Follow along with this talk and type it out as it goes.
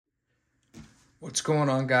What's going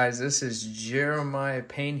on, guys? This is Jeremiah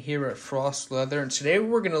Payne here at Frost Leather, and today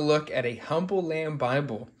we're going to look at a Humble Lamb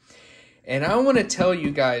Bible. And I want to tell you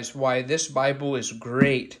guys why this Bible is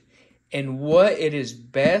great and what it is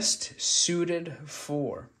best suited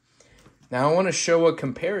for. Now I want to show a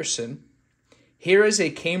comparison. Here is a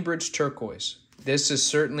Cambridge turquoise. This is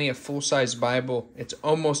certainly a full-size Bible. It's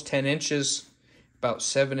almost 10 inches, about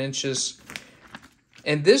 7 inches.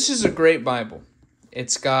 And this is a great Bible.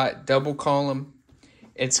 It's got double column.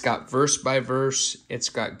 It's got verse by verse. It's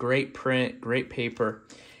got great print, great paper.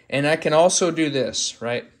 And I can also do this,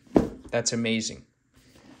 right? That's amazing,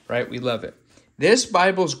 right? We love it. This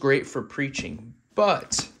Bible's great for preaching,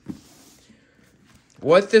 but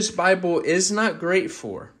what this Bible is not great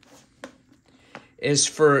for is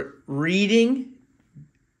for reading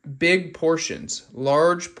big portions,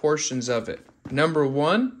 large portions of it. Number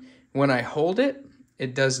one, when I hold it,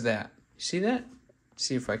 it does that. See that?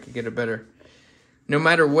 See if I could get a better. No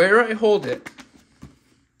matter where I hold it,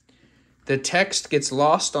 the text gets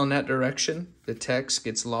lost on that direction. The text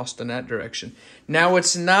gets lost on that direction. Now,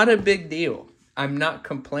 it's not a big deal. I'm not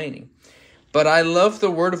complaining. But I love the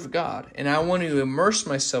Word of God, and I want to immerse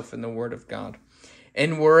myself in the Word of God.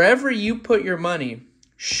 And wherever you put your money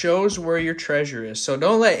shows where your treasure is. So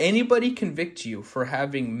don't let anybody convict you for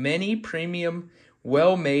having many premium,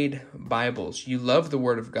 well-made Bibles. You love the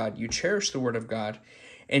Word of God. You cherish the Word of God.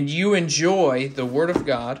 And you enjoy the Word of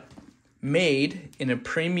God made in a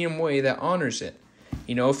premium way that honors it.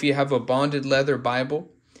 You know, if you have a bonded leather Bible,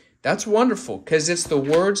 that's wonderful because it's the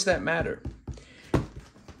words that matter.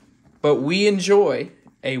 But we enjoy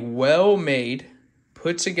a well-made,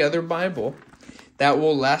 put-together Bible that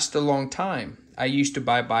will last a long time. I used to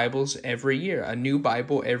buy Bibles every year, a new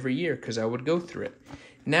Bible every year because I would go through it.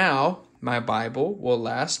 Now, my Bible will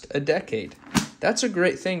last a decade. That's a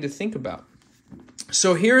great thing to think about.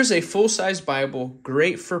 So here's a full-size Bible,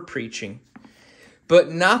 great for preaching, but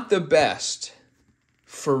not the best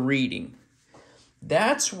for reading.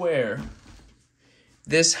 That's where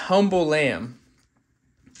this Humble Lamb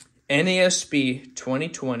NASB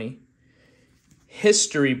 2020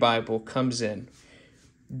 History Bible comes in.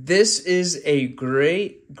 This is a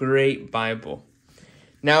great, great Bible.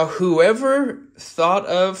 Now, whoever thought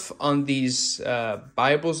of on these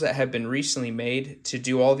Bibles that have been recently made to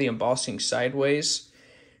do all the embossing sideways,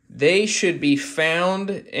 they should be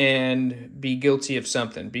found and be guilty of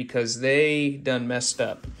something because they done messed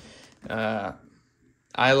up.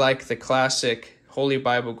 I like the classic Holy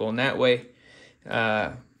Bible going that way.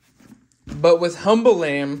 But with Humble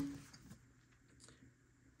Lamb,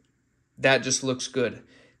 that just looks good.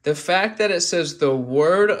 The fact that it says the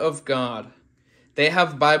Word of God, they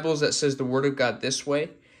have Bibles that says the Word of God this way.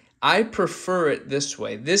 I prefer it this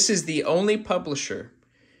way. This is the only publisher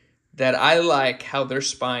that I like how their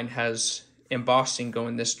spine has embossing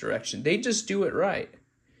going this direction. They just do it right.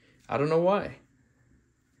 I don't know why.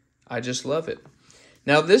 I just love it.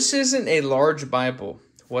 Now, this isn't a large Bible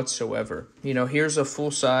whatsoever. You know, here's a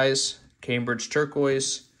full-size Cambridge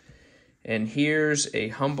turquoise, and here's a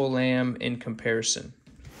Humble Lamb in comparison.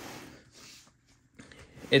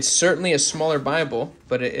 It's certainly a smaller Bible,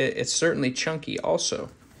 but it's certainly chunky also.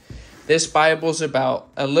 This Bible's about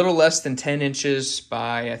a little less than 10 inches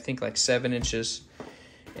by, I think, like 7 inches.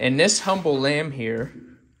 And this Humble Lamb here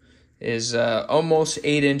is almost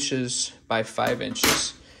 8 inches by 5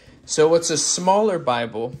 inches. So it's a smaller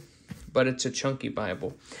Bible, but it's a chunky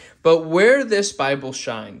Bible. But where this Bible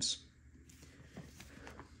shines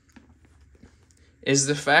is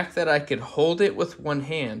the fact that I could hold it with one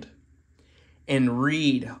hand and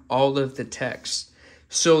read all of the text.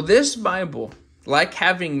 So this Bible, like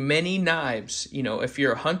having many knives, you know, if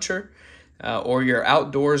you're a hunter or you're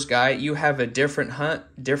outdoors guy, you have a different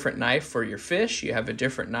knife for your fish. You have a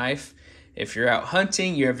different knife if you're out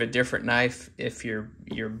hunting. You have a different knife if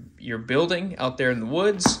you're building out there in the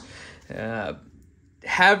woods.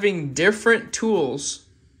 Having different tools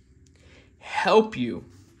help you.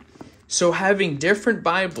 So having different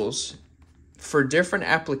Bibles for different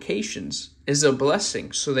applications is a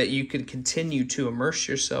blessing so that you can continue to immerse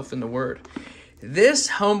yourself in the Word. This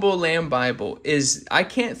Humble Lamb Bible is, I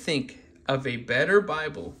can't think of a better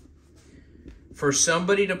Bible for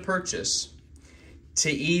somebody to purchase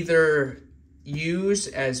to either use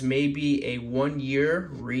as maybe a 1-year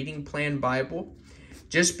reading plan Bible,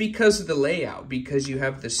 just because of the layout, because you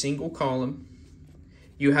have the single column,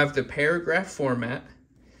 you have the paragraph format,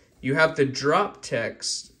 you have the drop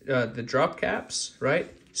text, the drop caps,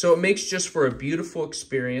 right? So it makes just for a beautiful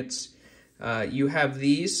experience. You have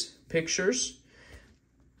these pictures.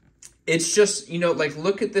 It's just, you know, like,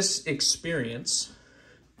 look at this experience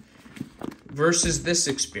versus this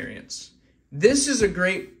experience. This is a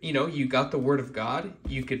great, you got the Word of God.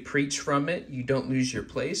 You could preach from it. You don't lose your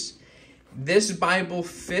place. This Bible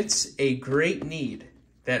fits a great need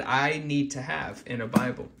that I need to have in a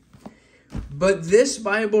Bible. But this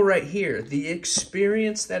Bible right here, the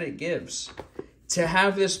experience that it gives, to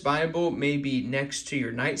have this Bible maybe next to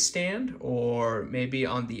your nightstand or maybe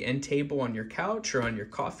on the end table on your couch or on your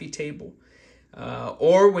coffee table,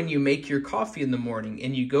 or when you make your coffee in the morning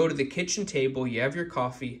and you go to the kitchen table, you have your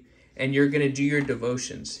coffee, and you're going to do your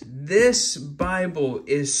devotions. This Bible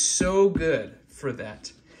is so good for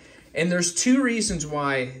that. And there's two reasons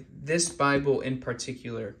why this Bible in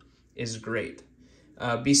particular is great.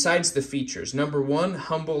 Besides the features. Number one,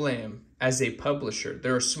 Humble Lamb as a publisher.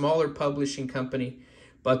 They're a smaller publishing company,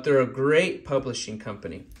 but they're a great publishing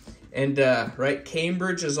company. And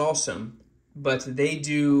Cambridge is awesome, but they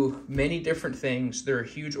do many different things. They're a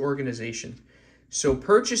huge organization. So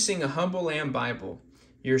purchasing a Humble Lamb Bible,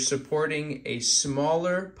 you're supporting a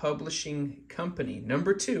smaller publishing company.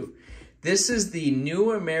 Number two, this is the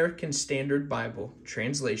New American Standard Bible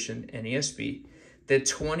Translation, NASB, the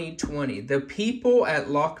 2020. The people at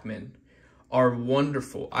Lockman are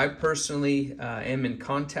wonderful. I personally am in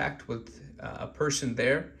contact with a person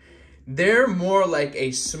there. They're more like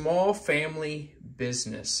a small family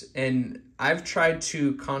business, and I've tried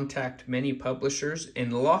to contact many publishers,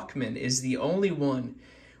 and Lockman is the only one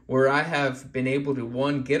where I have been able to,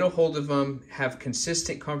 one, get a hold of them, have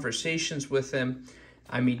consistent conversations with them.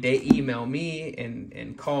 I mean, they email me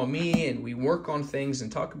and call me, and we work on things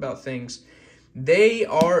and talk about things. They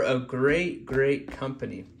are a great, great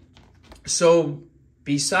company. So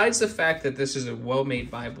besides the fact that this is a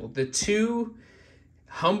well-made Bible, the two,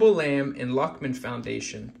 Humble Lamb and Lockman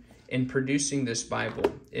Foundation, in producing this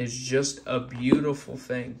Bible is just a beautiful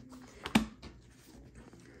thing.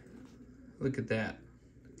 Look at that.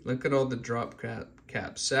 Look at all the drop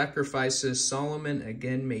caps. Sacrifices, Solomon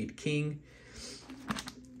again made king.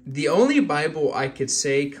 The only Bible I could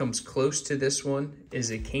say comes close to this one is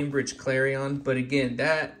a Cambridge Clarion, but again,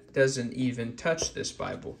 that doesn't even touch this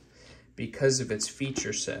Bible because of its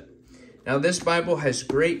feature set. Now, this Bible has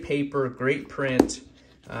great paper, great print.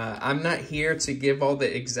 I'm not here to give all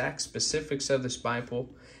the exact specifics of this Bible.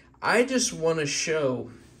 I just want to show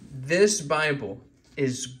this Bible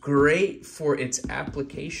is great for its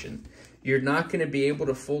application. You're not going to be able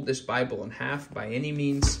to fold this Bible in half by any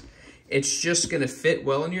means. It's just going to fit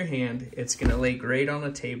well in your hand. It's going to lay great on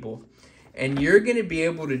a table. And you're going to be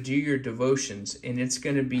able to do your devotions, and it's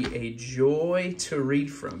going to be a joy to read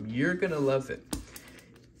from. You're going to love it.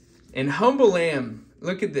 And Humble Lamb,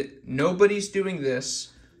 look at that. Nobody's doing this.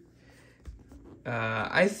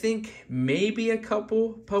 I think maybe a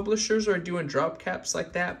couple publishers are doing drop caps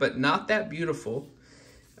like that, but not that beautiful.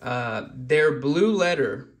 Their blue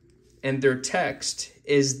letter and their text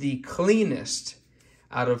is the cleanest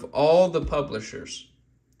out of all the publishers.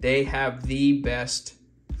 They have the best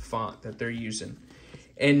font that they're using.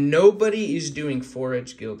 And nobody is doing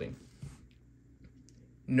 4-edge gilding.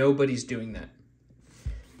 Nobody's doing that.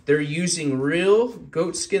 They're using real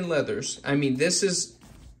goatskin leathers. I mean, there's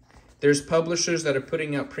publishers that are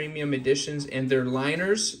putting out premium editions, and their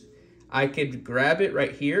liners, I could grab it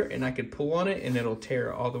right here and I could pull on it and it'll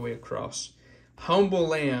tear all the way across. Humble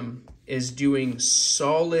Lamb is doing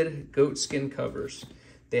solid goatskin covers.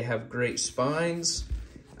 They have great spines.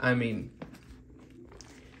 I mean,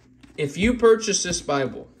 if you purchase this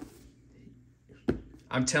Bible,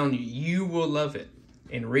 I'm telling you, you will love it.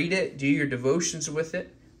 And read it, do your devotions with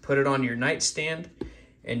it, put it on your nightstand,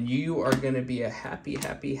 and you are going to be a happy,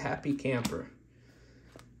 happy, happy camper.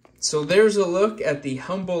 So there's a look at the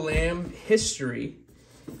Humble Lamb history,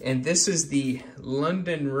 and this is the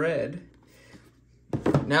London Red.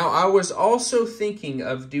 Now, I was also thinking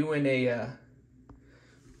of doing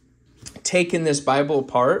taking this Bible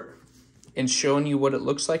apart and showing you what it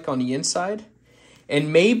looks like on the inside.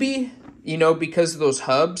 And maybe, because of those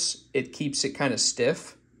hubs, it keeps it kind of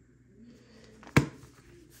stiff.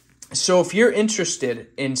 So if you're interested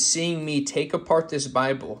in seeing me take apart this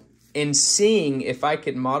Bible and seeing if I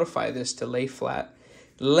could modify this to lay flat,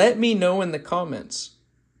 let me know in the comments.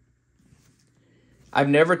 I've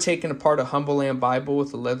never taken apart a Humble Lamb Bible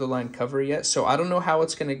with a leather-lined cover yet, so I don't know how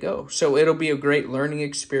it's going to go. So it'll be a great learning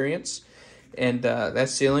experience, and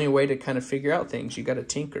that's the only way to kind of figure out things. You got to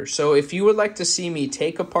tinker. So if you would like to see me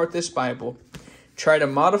take apart this Bible, try to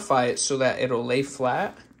modify it so that it'll lay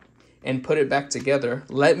flat, and put it back together,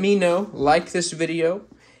 let me know. Like this video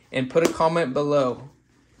and put a comment below.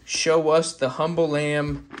 Show us the Humble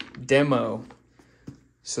Lamb demo.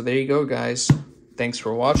 So there you go, guys. Thanks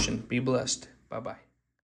for watching. Be blessed. Bye-bye.